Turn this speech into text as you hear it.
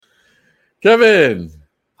Kevin!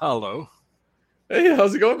 Hello. Hey,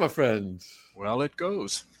 how's it going, my friend? Well, it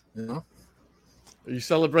goes. Are you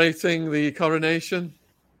celebrating the coronation?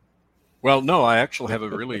 Well, no, I actually have a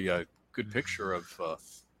really good picture of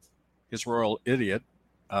His Royal Idiot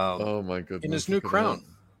Oh my goodness! in his new crown.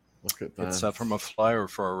 Look at that. It's from a flyer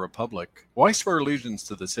for our republic. Why swear allegiance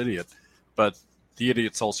to this idiot? But the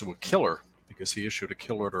idiot's also a killer because he issued a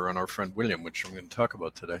kill order on our friend William, which I'm going to talk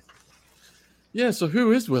about today. Yeah, so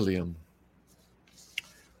who is William?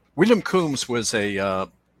 William Coombs was a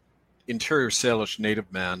interior Salish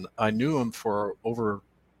native man. I knew him for over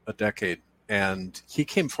a decade, and he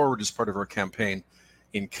came forward as part of our campaign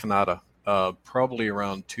in Canada, probably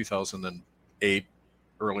around 2008,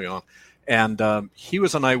 early on. And he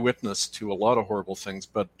was an eyewitness to a lot of horrible things,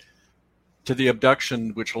 but to the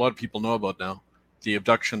abduction, which a lot of people know about now, the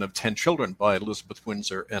abduction of 10 children by Elizabeth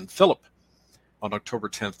Windsor and Philip on October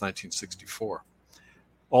 10th, 1964.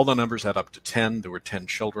 All the numbers add up to 10. There were 10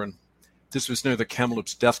 children. This was near the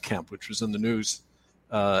Kamloops death camp, which was in the news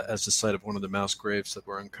as the site of one of the mass graves that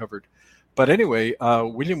were uncovered. But anyway,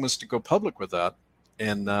 William was to go public with that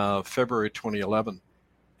in February 2011.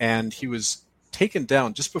 And he was taken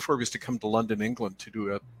down just before he was to come to London, England, to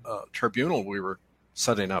do a tribunal we were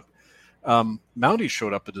setting up. Mountie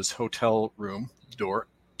showed up at his hotel room door,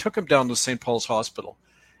 took him down to St. Paul's Hospital,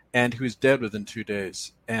 and he was dead within 2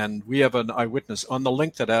 days. And we have an eyewitness. On the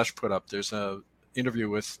link that Ash put up, there's an interview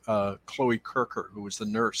with Chloe Kirker, who was the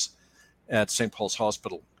nurse at St. Paul's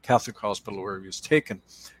Hospital, Catholic Hospital, where he was taken.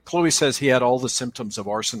 Chloe says he had all the symptoms of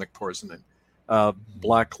arsenic poisoning.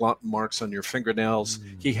 Black marks on your fingernails.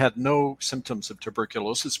 He had no symptoms of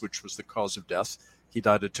tuberculosis, which was the cause of death. He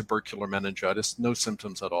died of tubercular meningitis, no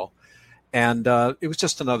symptoms at all. And it was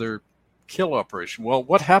just another kill operation. Well,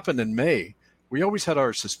 what happened in May? We always had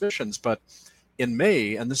our suspicions, but in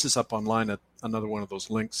May, and this is up online at another one of those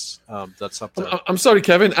links that's up there. I'm sorry,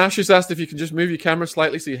 Kevin. Ash has asked if you can just move your camera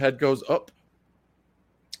slightly so your head goes up.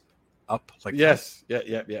 Up like yes.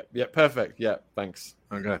 That? Yeah. Perfect. Yeah, thanks.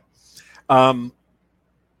 Okay. An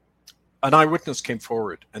eyewitness came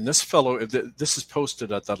forward, and this fellow, this is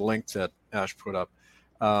posted at that link that Ash put up.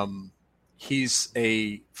 He's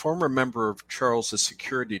a former member of Charles's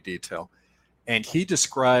security detail, and he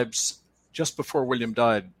describes just before William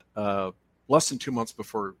died, less than 2 months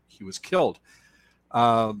before he was killed.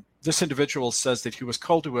 This individual says that he was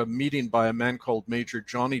called to a meeting by a man called Major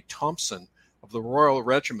Johnny Thompson of the Royal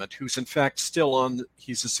Regiment, who's in fact still on,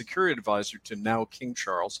 he's a security advisor to now King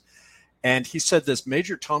Charles. And he said this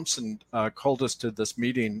Major Thompson called us to this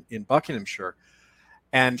meeting in Buckinghamshire.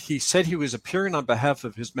 And he said he was appearing on behalf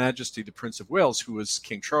of His Majesty, the Prince of Wales, who was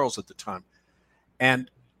King Charles at the time. And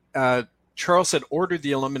Charles had ordered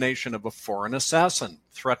the elimination of a foreign assassin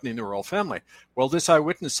threatening the royal family. Well, this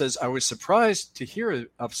eyewitness says, I was surprised to hear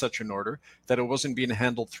of such an order, that it wasn't being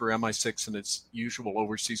handled through MI6 and its usual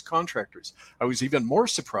overseas contractors. I was even more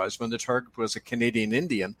surprised when the target was a Canadian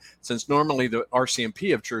Indian, since normally the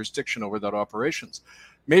RCMP have jurisdiction over that operations.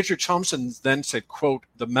 Major Thompson then said, quote,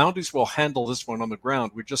 the Mounties will handle this one on the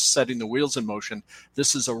ground. We're just setting the wheels in motion.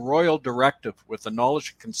 This is a royal directive with the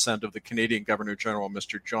knowledge and consent of the Canadian Governor General,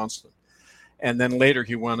 Mr. Johnston. And then later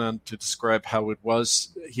he went on to describe how it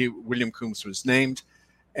was. William Coombs was named.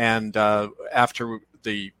 And after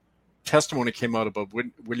the testimony came out about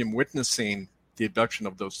William witnessing the abduction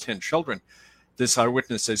of those 10 children, this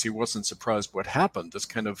eyewitness says he wasn't surprised what happened, this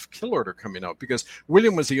kind of kill order coming out, because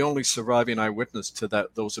William was the only surviving eyewitness to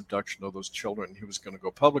those abduction of those children. He was going to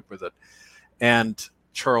go public with it. And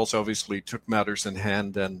Charles obviously took matters in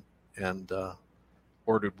hand and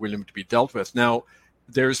ordered William to be dealt with. Now,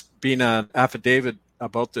 there's been an affidavit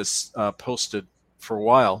about this posted for a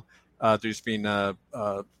while. There's been a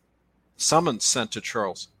summons sent to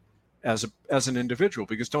Charles as an individual,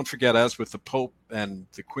 because don't forget, as with the Pope and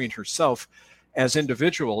the Queen herself, as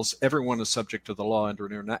individuals, everyone is subject to the law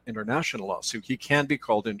under international law. So he can be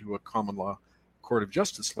called into a common law court of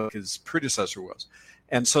justice like his predecessor was.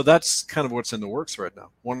 And so that's kind of what's in the works right now.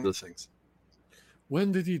 One of the things.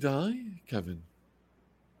 When did he die, Kevin?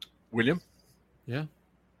 William? Yeah.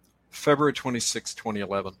 February 26,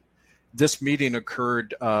 2011. This meeting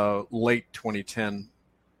occurred late 2010,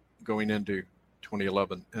 going into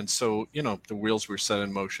 2011. And so, the wheels were set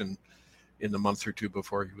in motion in the month or two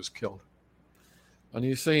before he was killed. And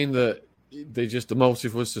you're saying that the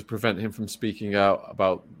motive was to prevent him from speaking out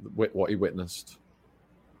about what he witnessed?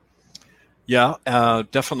 Yeah,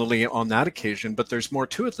 definitely on that occasion. But there's more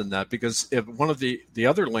to it than that, because if one of the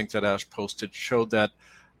other link that Ash posted showed that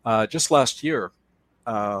just last year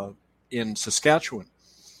in Saskatchewan,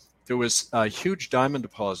 there was huge diamond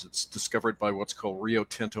deposits discovered by what's called Rio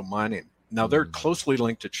Tinto mining. Now, they're closely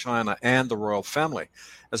linked to China and the royal family.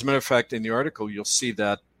 As a matter of fact, in the article, you'll see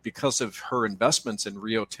that because of her investments in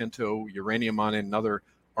Rio Tinto, uranium mining, and other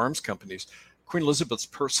arms companies, Queen Elizabeth's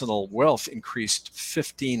personal wealth increased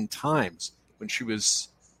 15 times when she was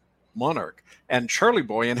monarch. And Charlie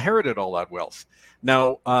Boy inherited all that wealth.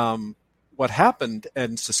 Now, what happened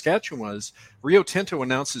in Saskatchewan was Rio Tinto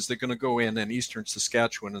announces they're going to go in eastern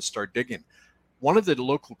Saskatchewan and start digging. One of the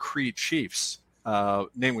local Cree chiefs,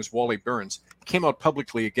 name was Wally Burns, came out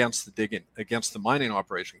publicly against the digging, against the mining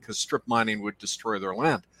operation, because strip mining would destroy their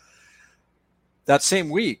land. That same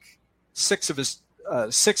week, six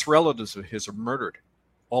relatives of his are murdered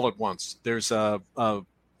all at once. There's a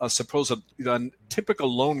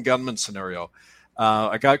typical lone gunman scenario.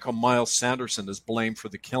 A guy called Miles Sanderson is blamed for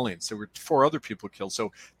the killings. There were 4 other people killed.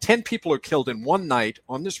 So 10 people are killed in one night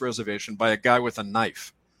on this reservation by a guy with a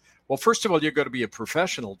knife. Well, first of all, you've got to be a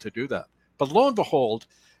professional to do that. But lo and behold,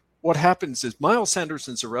 what happens is Miles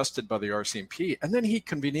Sanderson's arrested by the RCMP, and then he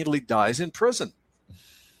conveniently dies in prison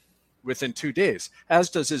within 2 days, as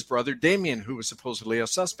does his brother Damien, who was supposedly a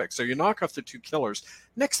suspect. So you knock off the 2 killers.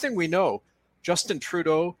 Next thing we know, Justin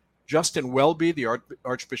Trudeau, Justin Welby, the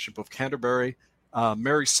Archbishop of Canterbury,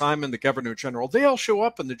 Mary Simon, the Governor General, they all show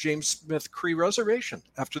up on the James Smith Cree Reservation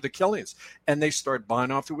after the killings, and they start buying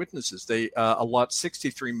off the witnesses. They allot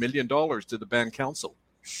 $63 million to the band council,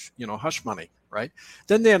 hush money, right?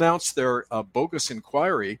 Then they announced their bogus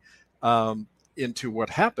inquiry into what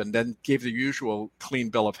happened and gave the usual clean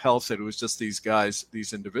bill of health that it was just these guys,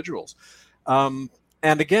 these individuals. And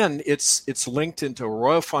again, it's linked into a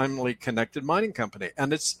royal family connected mining company.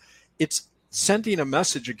 And it's sending a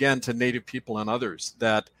message again to Native people and others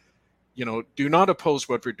that, do not oppose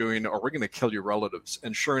what we're doing or we're going to kill your relatives.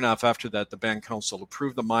 And sure enough, after that, the band council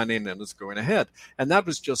approved the mining and it's going ahead. And that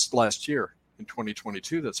was just last year in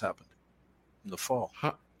 2022 that's happened in the fall.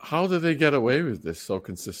 How do they get away with this so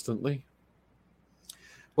consistently?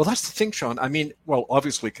 Well, that's the thing, Sean. I mean, well,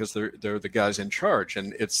 obviously, because they're the guys in charge,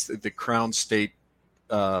 and it's the crown state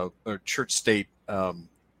or church state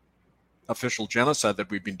official genocide that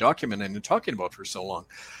we've been documenting and talking about for so long.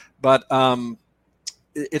 But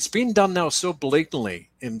it's being done now so blatantly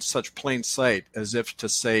in such plain sight, as if to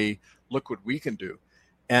say, look what we can do.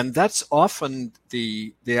 And that's often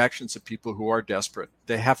the actions of people who are desperate.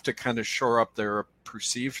 They have to kind of shore up their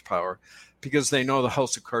perceived power because they know the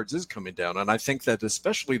house of cards is coming down. And I think that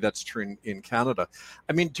especially that's true in Canada.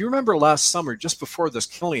 I mean, do you remember last summer, just before this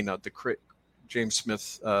killing at the James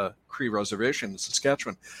Smith Cree Reservation in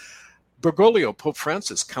Saskatchewan, Bergoglio, Pope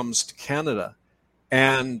Francis, comes to Canada,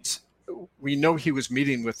 and we know he was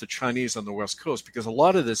meeting with the Chinese on the West Coast because a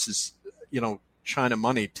lot of this is, China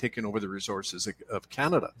money taking over the resources of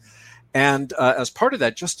Canada. And as part of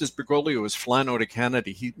that, just as Bergoglio was flying out of Canada,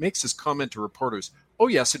 he makes this comment to reporters, oh,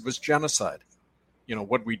 yes, it was genocide,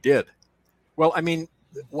 what we did. Well, I mean,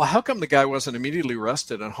 how come the guy wasn't immediately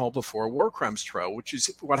arrested and hauled before a war crimes trial, which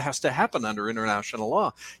is what has to happen under international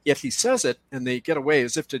law? Yet he says it, and they get away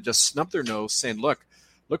as if to just snub their nose, saying, look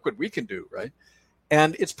what we can do, right?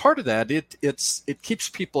 And it's part of that. It keeps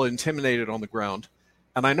people intimidated on the ground.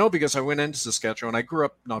 And I know because I went into Saskatchewan. I grew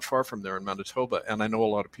up not far from there in Manitoba, and I know a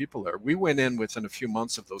lot of people there. We went in within a few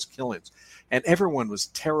months of those killings, and everyone was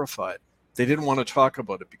terrified. They didn't want to talk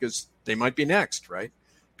about it because they might be next, right?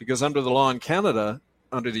 Because under the law in Canada,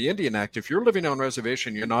 under the Indian Act, if you're living on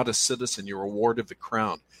reservation, you're not a citizen, you're a ward of the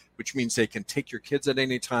Crown, which means they can take your kids at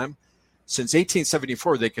any time. Since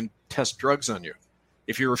 1874, they can test drugs on you.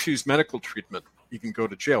 If you refuse medical treatment, you can go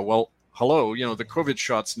to jail. Well, hello, the COVID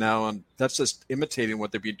shots now, and that's just imitating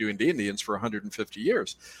what they've been doing to Indians for 150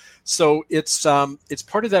 years. So it's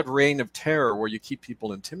part of that reign of terror where you keep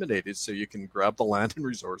people intimidated so you can grab the land and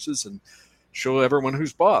resources and show everyone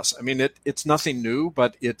who's boss. I mean, it's nothing new,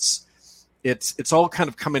 but it's all kind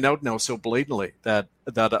of coming out now so blatantly that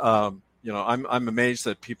I'm amazed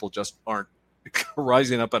that people just aren't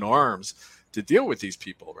rising up in arms to deal with these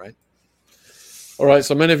people, right? All right,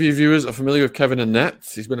 so many of you viewers are familiar with Kevin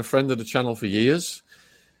Annett. He's been a friend of the channel for years,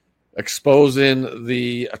 exposing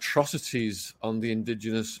the atrocities on the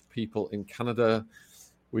Indigenous people in Canada.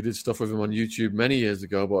 We did stuff with him on YouTube many years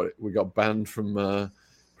ago, but we got banned from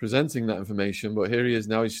presenting that information. But here he is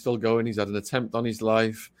now. He's still going. He's had an attempt on his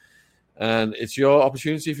life. And it's your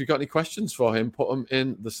opportunity. If you've got any questions for him, put them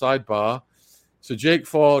in the sidebar. So Jake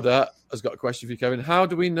Forder has got a question for you, Kevin. How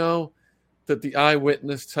do we know that the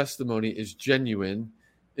eyewitness testimony is genuine?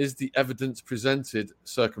 Is the evidence presented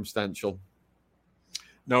circumstantial?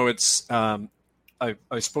 No, it's. I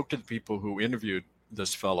spoke to the people who interviewed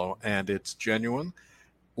this fellow, and it's genuine.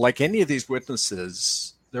 Like any of these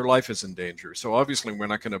witnesses, their life is in danger. So obviously we're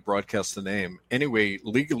not going to broadcast the name. Anyway,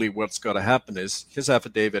 legally what's got to happen is his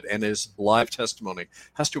affidavit and his live testimony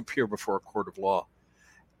has to appear before a court of law.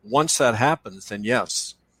 Once that happens, then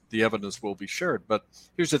yes, the evidence will be shared. But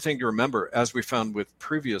here's the thing to remember, as we found with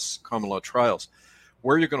previous common law trials,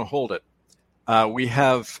 where you're going to hold it. We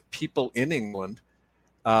have people in England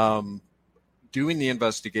doing the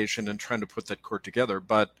investigation and trying to put that court together.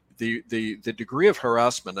 But the degree of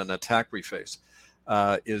harassment and attack we face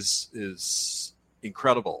is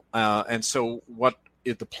incredible. And so what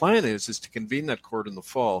the plan is to convene that court in the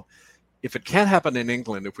fall. If it can't happen in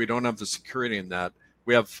England, if we don't have the security in that,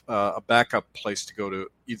 we have a backup place to go to,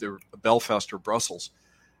 either Belfast or Brussels.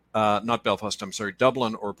 Not Belfast, I'm sorry,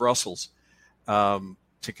 Dublin or Brussels,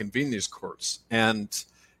 to convene these courts. And,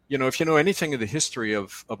 if you know anything of the history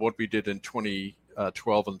of what we did in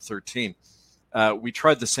 2012 and 13, we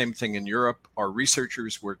tried the same thing in Europe. Our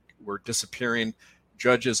researchers were disappearing.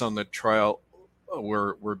 Judges on the trial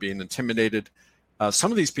were being intimidated. Some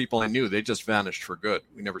of these people I knew, they just vanished for good.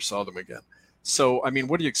 We never saw them again. So, I mean,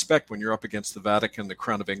 what do you expect when you're up against the Vatican, the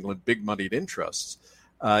Crown of England, big moneyed interests?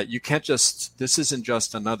 You can't this isn't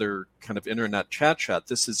just another kind of internet chat.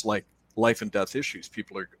 This is like life and death issues.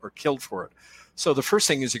 People are killed for it. So the first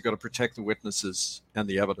thing is you've got to protect the witnesses and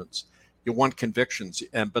the evidence. You want convictions.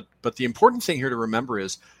 But the important thing here to remember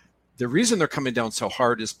is the reason they're coming down so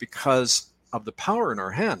hard is because of the power in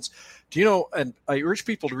our hands. Do you know, and I urge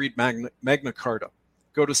people to read Magna Carta.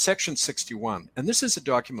 Go to section 61. And this is a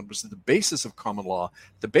document which is the basis of common law,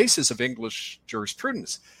 the basis of English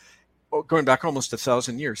jurisprudence. Going back almost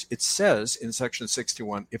 1,000 years, it says in section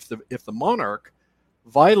 61, if the monarch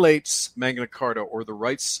violates Magna Carta or the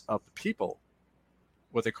rights of the people,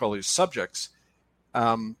 what they call his subjects,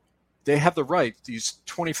 they have the right, these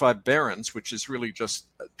 25 barons, which is really just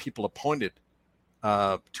people appointed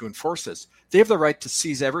to enforce this, they have the right to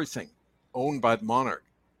seize everything owned by the monarch,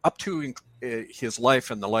 up to his life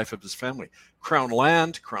and the life of his family. Crown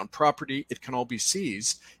land, crown property, it can all be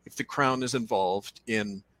seized if the crown is involved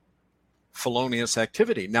in felonious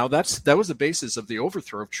activity. Now, that was the basis of the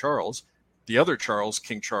overthrow of Charles, the other Charles,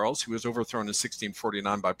 King Charles, who was overthrown in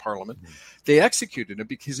 1649 by Parliament. They executed him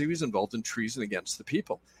because he was involved in treason against the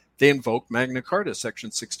people. They invoked Magna Carta,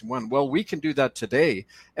 section 61. Well, we can do that today,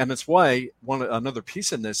 and it's why another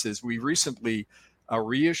piece in this is we recently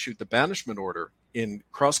reissued the banishment order in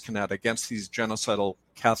Cross-Canada against these genocidal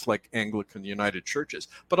Catholic Anglican United Churches,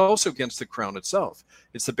 but also against the Crown itself.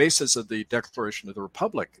 It's the basis of the Declaration of the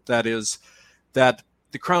Republic. That is, that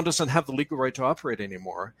the Crown doesn't have the legal right to operate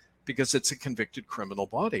anymore because it's a convicted criminal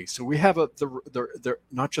body. So we have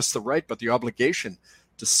not just the right, but the obligation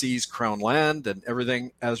to seize Crown land and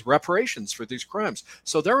everything as reparations for these crimes.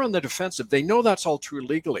 So they're on the defensive. They know that's all true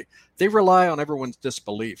legally. They rely on everyone's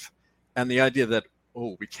disbelief and the idea that,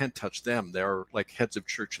 oh, we can't touch them. They're like heads of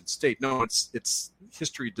church and state. No, it's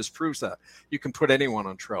history disproves that. You can put anyone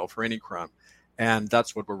on trial for any crime. And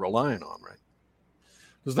that's what we're relying on, right?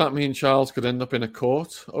 Does that mean Charles could end up in a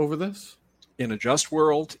court over this? In a just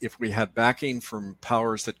world, if we had backing from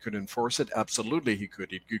powers that could enforce it, absolutely he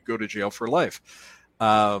could. He could go to jail for life.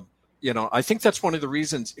 I think that's one of the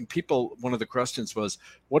reasons one of the questions was,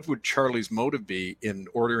 what would Charlie's motive be in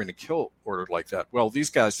ordering a kill order like that? Well, these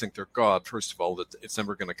guys think they're God, first of all, that it's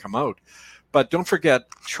never going to come out. But don't forget,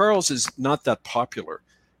 Charles is not that popular.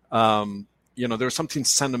 There's something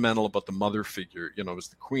sentimental about the mother figure, as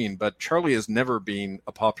the queen, but Charlie has never been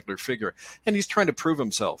a popular figure. And he's trying to prove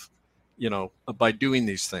himself, by doing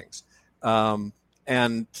these things.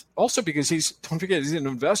 And also because don't forget, he's an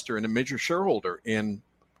investor and a major shareholder in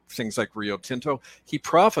things like Rio Tinto. He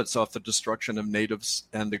profits off the destruction of natives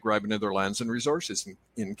and the grabbing of their lands and resources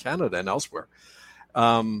in Canada and elsewhere.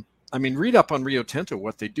 Read up on Rio Tinto.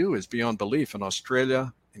 What they do is beyond belief in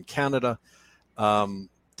Australia, in Canada,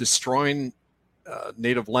 destroying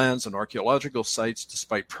native lands and archaeological sites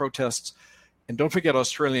despite protests. And don't forget,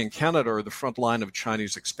 Australia and Canada are the front line of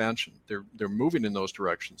Chinese expansion. They're moving in those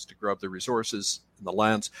directions to grab the resources and the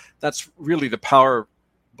lands. That's really the power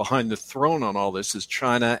behind the throne on all this is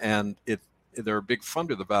China, and they're a big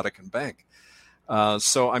funder of the Vatican Bank.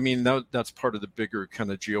 That's part of the bigger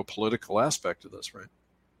kind of geopolitical aspect of this, right?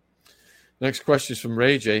 Next question is from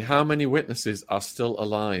Ray J. How many witnesses are still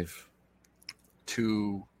alive?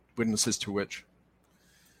 Witnesses to which?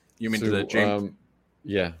 You mean to the James?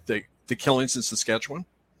 Yeah. The killings in Saskatchewan?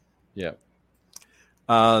 Yeah.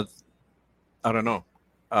 I don't know.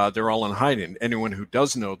 They're all in hiding. Anyone who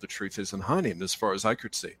does know the truth is in hiding, as far as I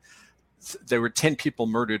could see. There were 10 people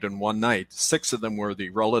murdered in one night. 6 of them were the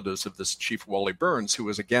relatives of this Chief Wally Burns, who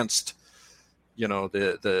was against,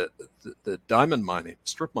 the diamond mining,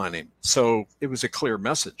 strip mining. So it was a clear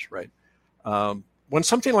message, right? When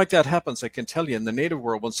something like that happens, I can tell you in the native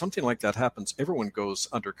world, when something like that happens, everyone goes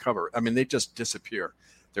undercover. I mean, they just disappear.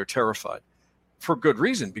 They're terrified for good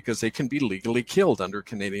reason, because they can be legally killed under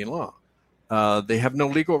Canadian law. They have no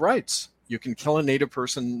legal rights. You can kill a native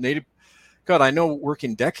person. God, I know,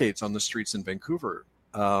 working decades on the streets in Vancouver,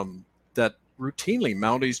 that routinely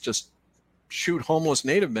Mounties just shoot homeless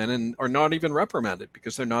native men and are not even reprimanded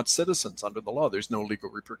because they're not citizens under the law. There's no legal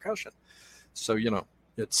repercussion. So,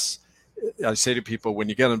 I say to people, when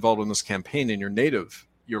you get involved in this campaign and you're native,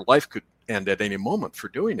 your life could end at any moment for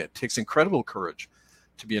doing it. It takes incredible courage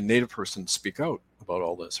to be a native person to speak out about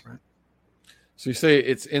all this, right? So you say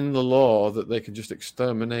it's in the law that they can just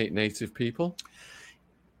exterminate native people?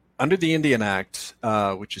 Under the Indian Act,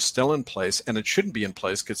 which is still in place, and it shouldn't be in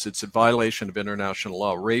place because it's a violation of international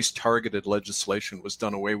law. Race-targeted legislation was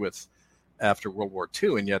done away with after World War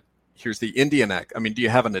II, and yet here's the Indian Act. I mean, do you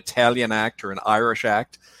have an Italian Act or an Irish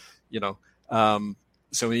Act?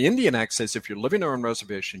 So the Indian Act says if you're living on a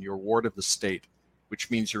reservation, you're a ward of the state,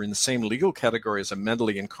 which means you're in the same legal category as a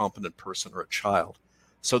mentally incompetent person or a child.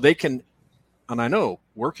 So they can, and I know,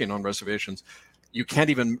 working on reservations, you can't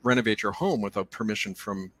even renovate your home without permission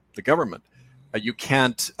from the government. You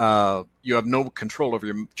can't, you have no control over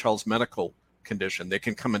your child's medical condition. They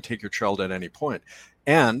can come and take your child at any point.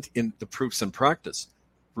 And in the proofs in practice,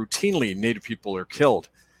 routinely Native people are killed,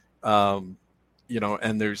 and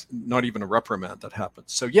there's not even a reprimand that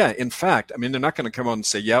happens. So yeah, in fact, I mean, they're not going to come out and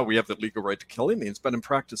say, yeah, we have the legal right to kill Indians, but in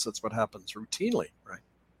practice, that's what happens routinely, right?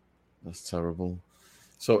 That's terrible.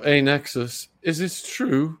 So Nexus, is it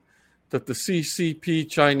true that the CCP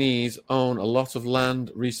Chinese own a lot of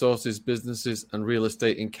land, resources, businesses, and real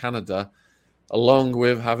estate in Canada, along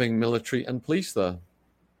with having military and police there?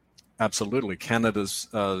 Absolutely. Canada's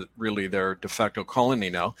really their de facto colony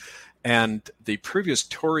now. And the previous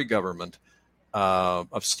Tory government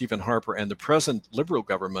of Stephen Harper and the present Liberal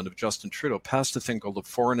government of Justin Trudeau passed a thing called the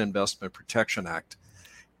Foreign Investment Protection Act.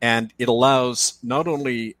 And it allows not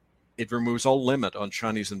only, it removes all limit on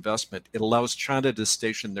Chinese investment, it allows China to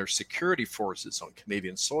station their security forces on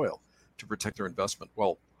Canadian soil to protect their investment.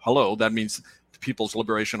 Well, hello, that means the People's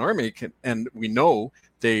Liberation Army can, and we know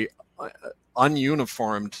they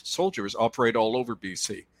ununiformed soldiers operate all over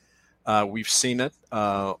BC. We've seen it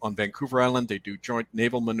on Vancouver Island. They do joint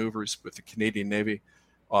naval maneuvers with the Canadian Navy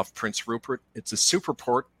off Prince Rupert. It's a super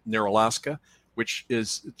port near Alaska, which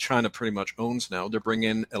is China pretty much owns now. They bring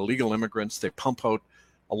in illegal immigrants. They pump out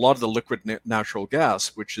a lot of the liquid natural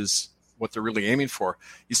gas, which is what they're really aiming for.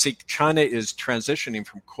 You see, China is transitioning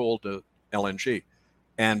from coal to LNG,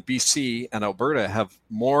 and BC and Alberta have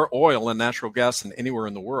more oil and natural gas than anywhere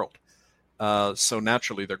in the world. So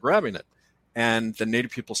naturally, they're grabbing it. And the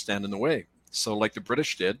Native people stand in the way. So like the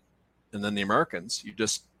British did, and then the Americans, you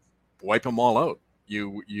just wipe them all out.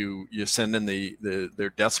 You send in their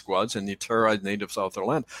death squads and you terrorize natives off their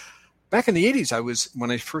land. Back in the 80s,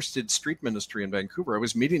 when I first did street ministry in Vancouver, I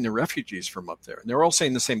was meeting the refugees from up there. And they're all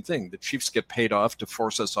saying the same thing. The chiefs get paid off to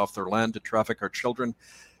force us off their land, to traffic our children.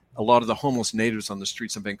 A lot of the homeless natives on the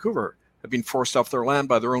streets of Vancouver have been forced off their land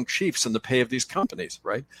by their own chiefs in the pay of these companies,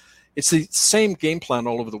 right? It's the same game plan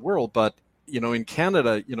all over the world, but in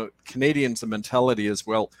Canada, Canadians, the mentality is,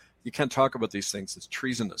 well, you can't talk about these things. It's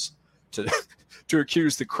treasonous to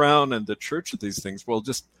accuse the Crown and the Church of these things. Well,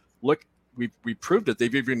 just look, we proved it.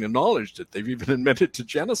 They've even acknowledged it. They've even admitted to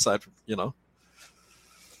genocide,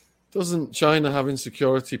 Doesn't China have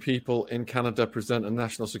insecurity people in Canada present a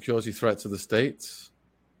national security threat to the States?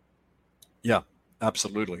 Yeah,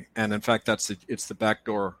 absolutely. And in fact, it's the back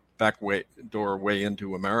door way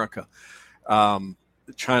into America.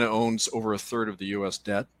 China owns over a third of the U.S.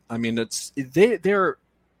 debt. I mean, they're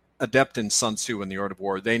adept in Sun Tzu and the art of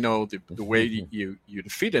war. They know the way you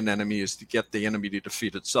defeat an enemy is to get the enemy to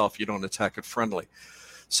defeat itself. You don't attack it friendly.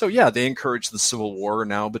 So yeah, they encourage the civil war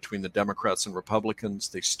now between the Democrats and Republicans.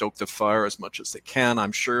 They stoke the fire as much as they can.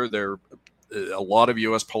 I'm sure a lot of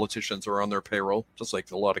U.S. politicians are on their payroll, just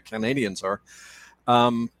like a lot of Canadians are.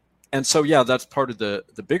 And so yeah, that's part of the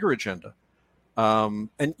bigger agenda. And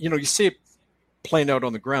you see it playing out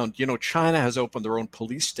on the ground. China has opened their own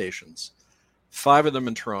police stations, 5 of them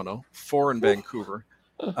in Toronto, 4 in Vancouver,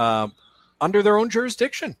 under their own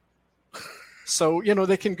jurisdiction. So,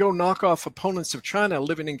 they can go knock off opponents of China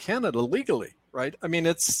living in Canada legally, right? I mean,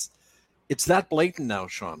 it's that blatant now,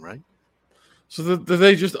 Sean, right? So do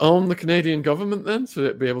they just own the Canadian government then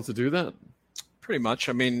to be able to do that? Pretty much.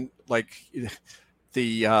 I mean, like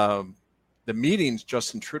the meetings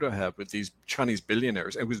Justin Trudeau had with these Chinese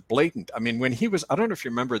billionaires, it was blatant. I mean, when he was, I don't know if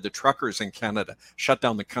you remember, the truckers in Canada shut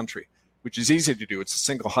down the country which is easy to do. It's a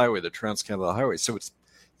single highway, the Trans-Canada Highway. So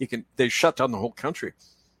they shut down the whole country.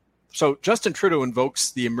 So Justin Trudeau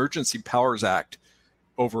invokes the Emergency Powers Act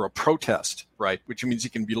over a protest, right? Which means he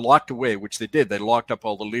can be locked away, which they did. They locked up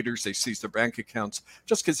all the leaders. They seized their bank accounts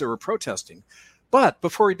just because they were protesting. But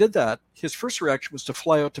before he did that, his first reaction was to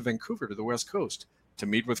fly out to Vancouver, to the West Coast, to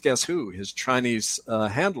meet with guess who? His Chinese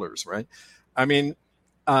handlers, right? I mean,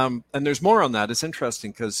 and there's more on that. It's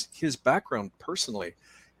interesting because his background personally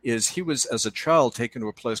is he was, as a child, taken to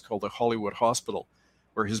a place called the Hollywood Hospital,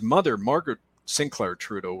 where his mother, Margaret Sinclair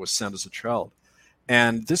Trudeau, was sent as a child.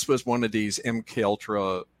 And this was one of these MK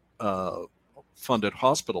Ultra funded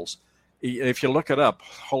hospitals. If you look it up,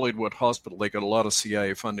 Hollywood Hospital, they got a lot of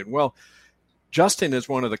CIA funding. Well, Justin is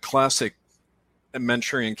one of the classic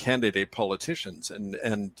Manchurian candidate politicians.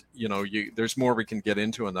 And there's more we can get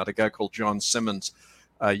into on that. A guy called John Simmons,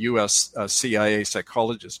 a U.S. CIA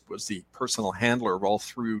psychologist, was the personal handler of all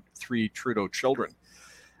three Trudeau children.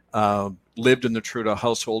 Lived in the Trudeau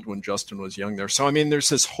household when Justin was young there. So, I mean, there's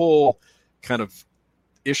this whole kind of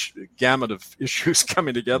gamut of issues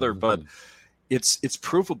coming together, but it's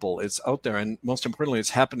provable, it's out there, and most importantly,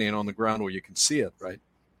 it's happening on the ground where you can see it, right?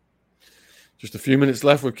 Just a few minutes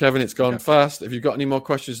left with Kevin. It's gone fast. If you've got any more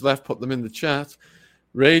questions left, put them in the chat.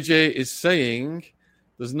 Ray J is saying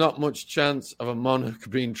there's not much chance of a monarch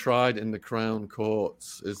being tried in the Crown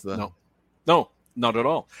courts, is there? No, not at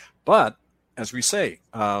all. But as we say,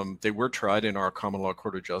 they were tried in our Common Law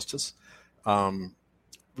Court of Justice.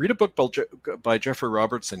 Read a book by Jeffrey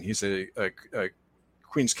Robertson. He's a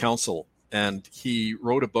Queen's Counsel, and he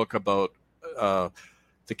wrote a book about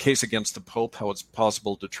the case against the Pope, how it's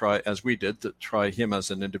possible to try, as we did, to try him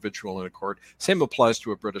as an individual in a court. Same applies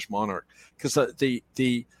to a British monarch, because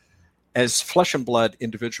as flesh and blood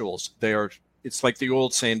individuals, they are. It's like the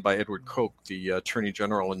old saying by Edward Coke, the Attorney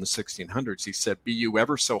General in the 1600s. He said, "Be you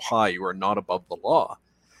ever so high, you are not above the law."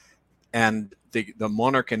 And the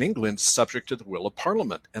monarch in England is subject to the will of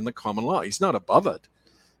Parliament and the common law. He's not above it.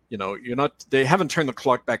 They haven't turned the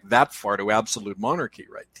clock back that far to absolute monarchy,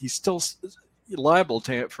 right? He's still liable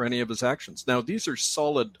for any of his actions. Now, these are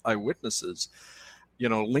solid eyewitnesses,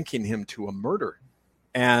 linking him to a murder.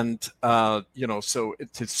 And, so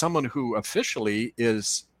to someone who officially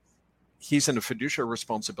he's in a fiduciary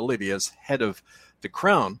responsibility as head of the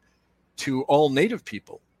Crown to all Native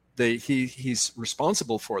people. He's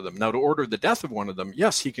responsible for them. Now, to order the death of one of them,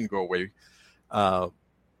 yes, he can go away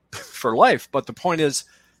for life. But the point is,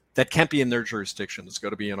 that can't be in their jurisdiction. It's got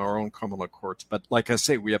to be in our own common law courts. But like I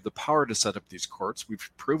say, we have the power to set up these courts.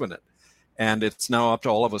 We've proven it. And it's now up to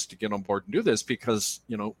all of us to get on board and do this because,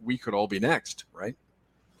 we could all be next, right?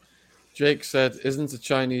 Jake said, isn't the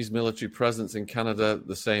Chinese military presence in Canada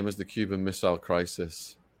the same as the Cuban Missile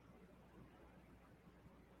Crisis?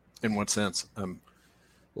 In what sense?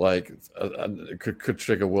 It could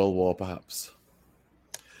trigger world war, perhaps.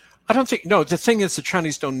 I don't think. No, the thing is, the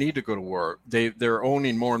Chinese don't need to go to war. They're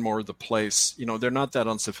owning more and more of the place. They're not that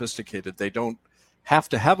unsophisticated. They don't have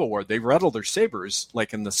to have a war. They rattle their sabers,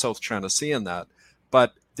 like in the South China Sea and that.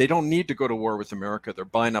 But they don't need to go to war with America. They're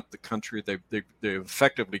buying up the country. They've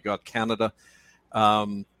effectively got Canada.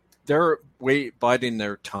 They're biding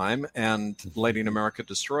their time and letting America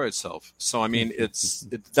destroy itself. So, I mean,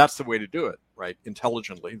 that's the way to do it, right?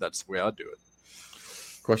 Intelligently, that's the way I'd do it.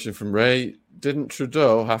 Question from Ray. Didn't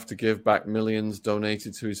Trudeau have to give back millions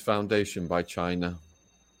donated to his foundation by China?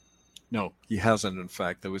 No, he hasn't, in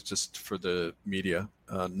fact. That was just for the media.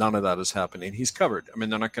 None of that is happening. He's covered. I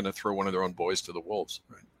mean, they're not going to throw one of their own boys to the wolves.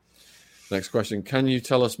 Right? Next question. Can you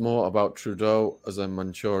tell us more about Trudeau as a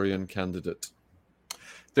Manchurian candidate?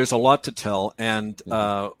 There's a lot to tell. And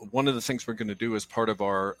one of the things we're going to do as part of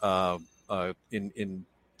our, in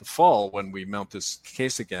the fall, when we mount this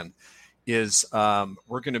case again, is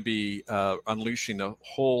we're going to be unleashing a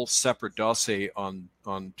whole separate dossier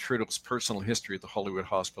on Trudeau's personal history at the Hollywood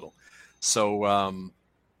Hospital. So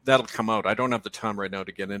that'll come out. I don't have the time right now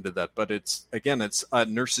to get into that, but it's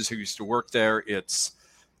nurses who used to work there. It's,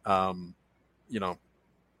 other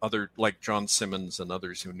like John Simmons and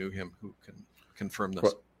others who knew him who can confirm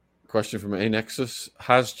this. Question from A-Nexus.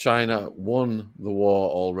 Has China won the war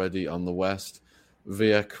already on the West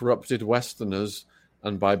via corrupted Westerners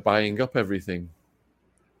and by buying up everything?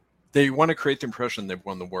 They want to create the impression they've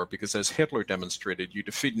won the war because, as Hitler demonstrated, you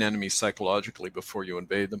defeat an enemy psychologically before you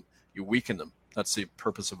invade them. You weaken them. That's the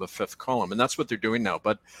purpose of a fifth column. And that's what they're doing now.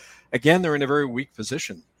 But again, they're in a very weak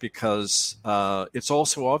position because it's all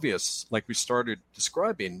so obvious. Like we started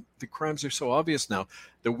describing, the crimes are so obvious now.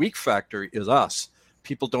 The weak factor is us.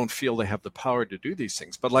 People don't feel they have the power to do these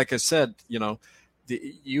things. But like I said,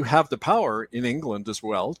 you have the power in England as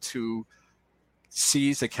well to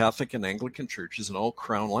sees the Catholic and Anglican churches in all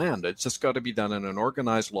crown land. It's just got to be done in an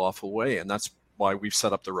organized, lawful way, and that's why we've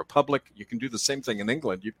set up the Republic. You can do the same thing in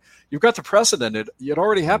England. You've got the precedent. It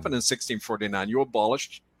already happened in 1649. You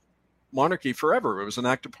abolished monarchy forever. It was an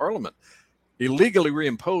act of Parliament, illegally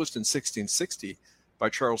reimposed in 1660 by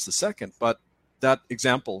Charles II. But that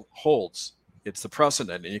example holds. It's the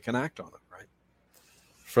precedent, and you can act on it, right?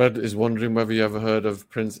 Fred is wondering whether you ever heard of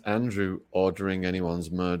Prince Andrew ordering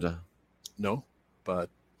anyone's murder. No, but,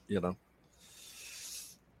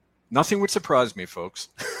 nothing would surprise me, folks.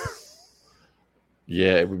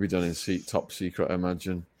 Yeah, it would be done in top secret, I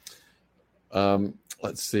imagine.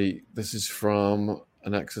 Let's see. This is from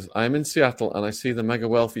an access. I'm in Seattle, and I see the mega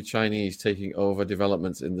wealthy Chinese taking over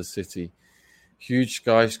developments in the city. Huge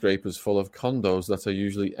skyscrapers full of condos that are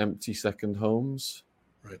usually empty second homes.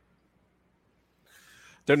 Right.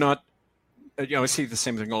 They're not, I see the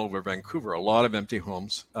same thing all over Vancouver. A lot of empty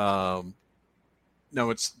homes. No,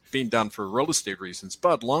 it's being done for real estate reasons,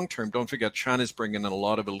 but long term, don't forget, China's bringing in a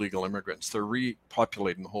lot of illegal immigrants. They're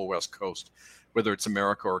repopulating the whole West Coast, whether it's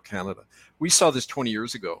America or Canada. We saw this 20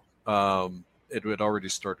 years ago. It had already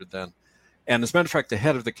started then. And as a matter of fact, the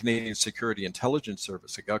head of the Canadian Security Intelligence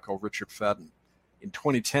Service, a guy called Richard Fadden, in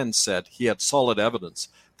 2010 said he had solid evidence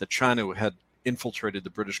that China had infiltrated the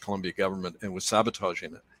British Columbia government and was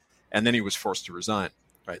sabotaging it. And then he was forced to resign.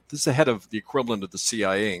 Right? This is the head of the equivalent of the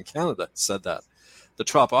CIA in Canada said that. The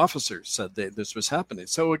top officers said this was happening.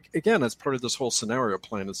 So again, it's part of this whole scenario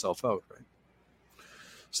playing itself out, right?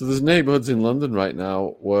 So there's neighborhoods in London right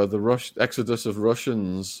now where the exodus of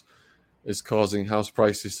Russians is causing house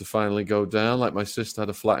prices to finally go down. Like my sister had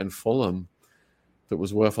a flat in Fulham that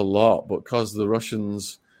was worth a lot, but because the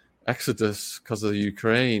Russians exodus, because of the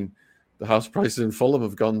Ukraine, the house prices in Fulham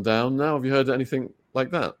have gone down now. Have you heard anything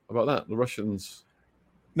like that, about that, the Russians?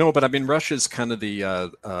 No, but I mean, Russia's kind of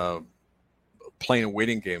the playing a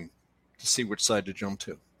waiting game to see which side to jump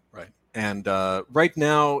to, right? And right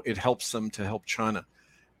now, it helps them to help China.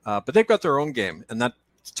 But they've got their own game, and that's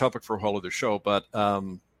a topic for a whole other show. But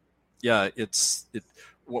yeah,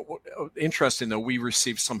 interesting though. We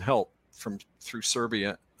received some help through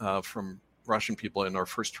Serbia from Russian people in our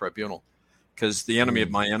first tribunal, because the enemy of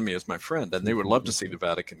my enemy is my friend, and they would love to see the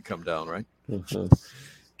Vatican come down, right?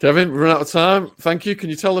 Kevin, we're out of time. Thank you. Can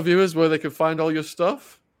you tell the viewers where they can find all your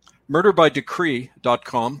stuff?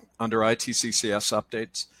 murderbydecree.com under ITCCS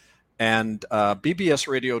updates, and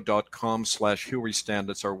bbsradio.com/Here We Stand.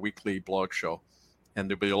 It's our weekly blog show, and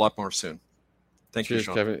there'll be a lot more soon. Thank you,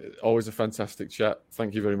 Sean. Kevin. Always a fantastic chat.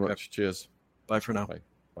 Thank you very much. Yep. Cheers. Bye for now. Bye.